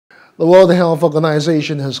The World Health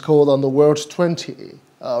Organization has called on the world's 20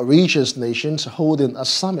 richest nations holding a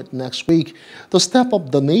summit next week to step up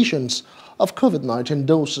donations of COVID-19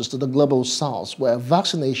 doses to the global south where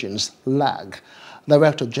vaccinations lag.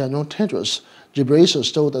 Director General Tedros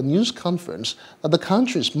Ghebreyesus told a news conference that the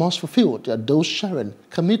countries must fulfill their dose-sharing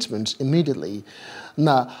commitments immediately.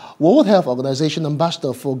 Now, World Health Organization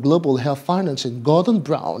Ambassador for Global Health Financing Gordon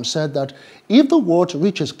Brown said that if the world's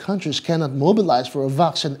richest countries cannot mobilize for a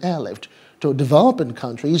vaccine airlift to developing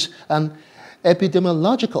countries, an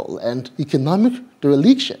epidemiological and economic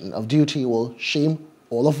dereliction of duty will shame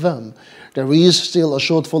all of them. There is still a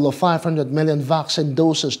shortfall of 500 million vaccine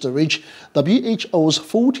doses to reach WHO's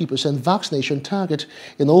 40% vaccination target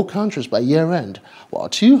in all countries by year-end, while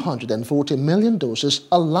 240 million doses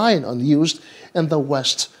are lying unused in the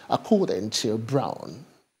West, according to Brown.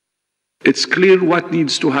 It's clear what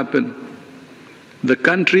needs to happen. The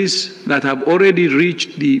countries that have already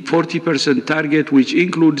reached the 40% target, which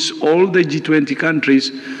includes all the G20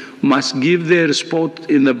 countries, must give their spot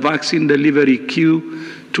in the vaccine delivery queue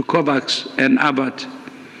to COVAX and Abbott.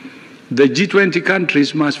 The G20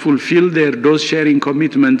 countries must fulfill their dose-sharing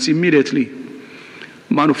commitments immediately.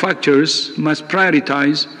 Manufacturers must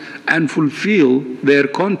prioritize and fulfill their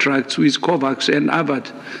contracts with COVAX and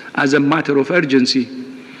Abbott as a matter of urgency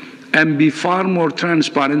and be far more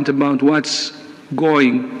transparent about what's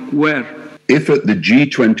going where. If at the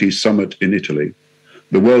G20 summit in Italy,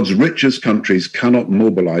 the world's richest countries cannot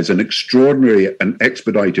mobilize an extraordinary and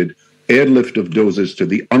expedited airlift of doses to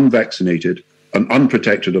the unvaccinated and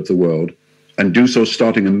unprotected of the world, and do so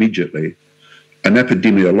starting immediately, an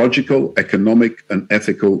epidemiological, economic, and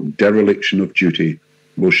ethical dereliction of duty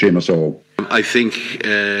will shame us all. I think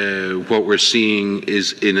what we're seeing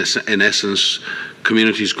is, in essence,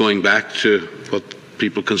 communities going back to what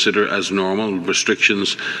people consider as normal.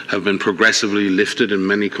 Restrictions have been progressively lifted in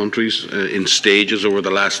many countries in stages over the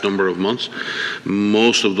last number of months.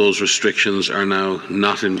 Most of those restrictions are now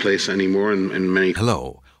not in place anymore in many.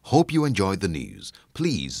 Hello, hope you enjoyed the news.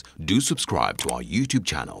 Please do subscribe to our YouTube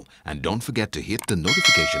channel and don't forget to hit the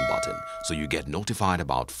notification button so you get notified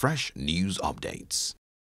about fresh news updates.